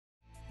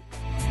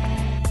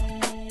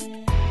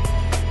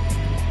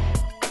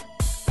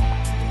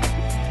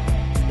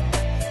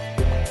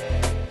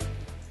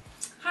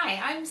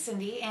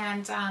Cindy,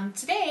 and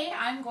today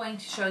I'm going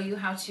to show you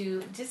how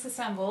to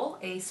disassemble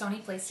a Sony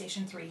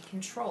PlayStation 3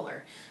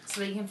 controller so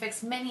that you can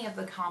fix many of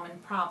the common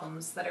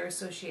problems that are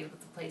associated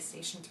with the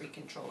PlayStation 3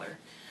 controller.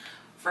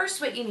 First,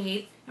 what you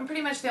need, and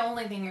pretty much the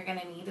only thing you're going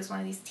to need, is one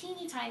of these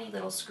teeny tiny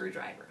little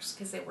screwdrivers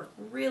because they work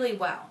really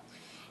well.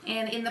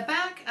 And in the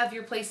back of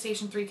your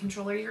PlayStation 3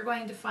 controller, you're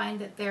going to find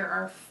that there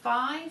are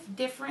 5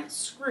 different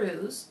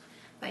screws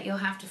that you'll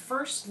have to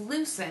first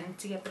loosen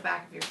to get the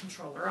back of your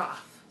controller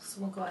off. So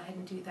we'll go ahead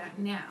and do that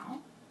now.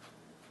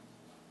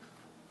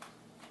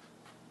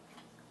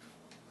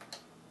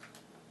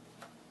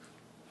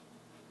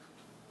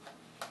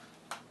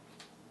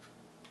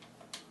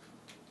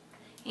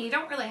 And you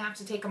don't really have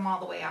to take them all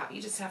the way out.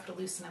 You just have to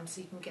loosen them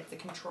so you can get the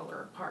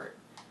controller apart.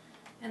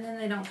 And then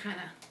they don't kind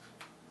of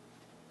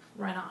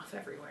run off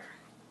everywhere.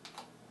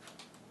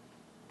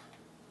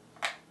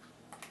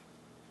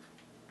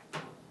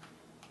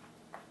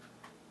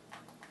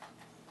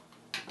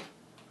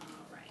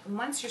 And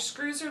once your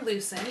screws are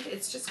loosened,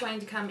 it's just going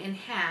to come in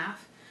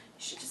half.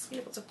 You should just be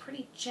able to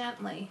pretty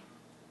gently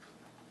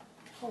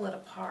pull it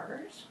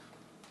apart.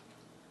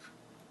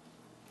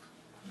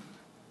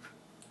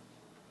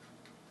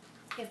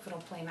 If it'll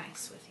play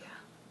nice with you.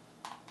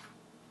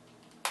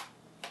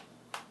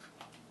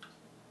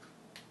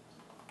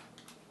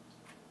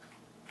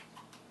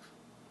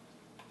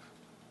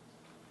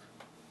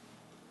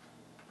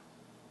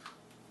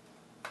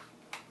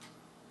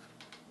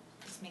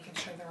 Just making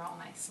sure they're all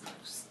nice and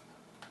loose.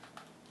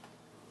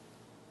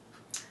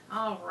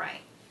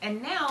 Alright,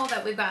 and now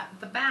that we've got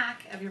the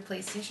back of your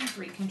PlayStation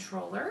 3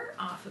 controller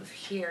off of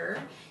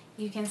here,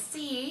 you can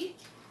see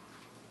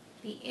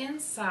the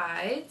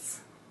insides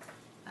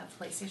of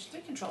the PlayStation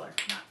 3 controller.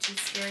 Not too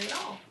scary at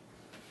all.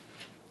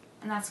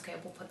 And that's okay,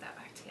 we'll put that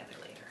back together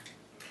later.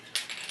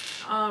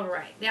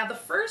 Alright, now the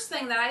first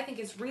thing that I think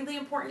is really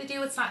important to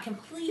do, it's not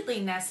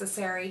completely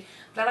necessary,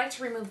 but I like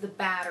to remove the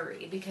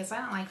battery because I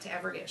don't like to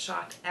ever get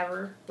shocked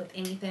ever with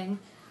anything.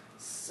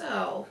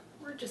 So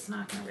we're just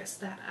not going to risk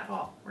that at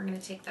all. We're going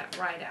to take that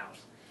right out.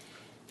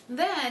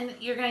 Then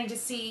you're going to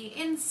see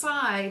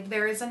inside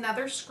there is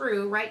another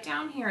screw right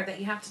down here that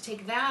you have to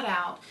take that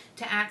out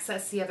to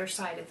access the other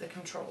side of the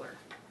controller.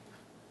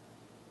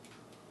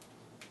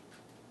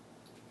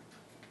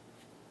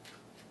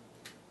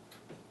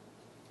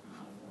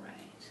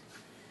 Alright,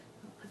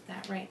 we'll put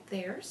that right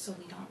there so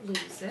we don't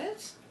lose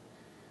it.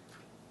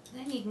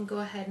 Then you can go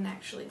ahead and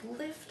actually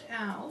lift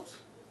out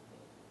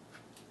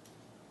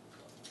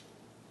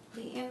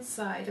the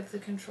inside of the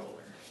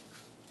controller.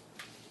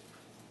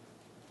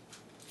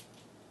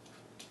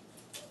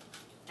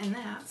 And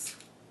that's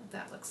what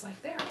that looks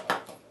like there.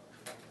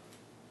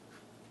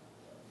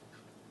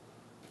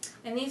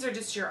 And these are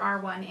just your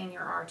R1 and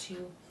your R2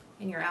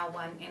 and your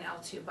L1 and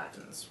L2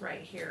 buttons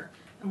right here.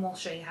 And we'll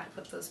show you how to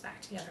put those back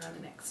together on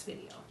the next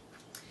video.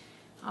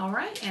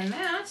 Alright, and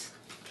that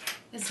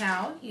is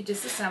how you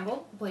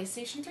disassemble a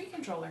PlayStation 3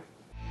 controller.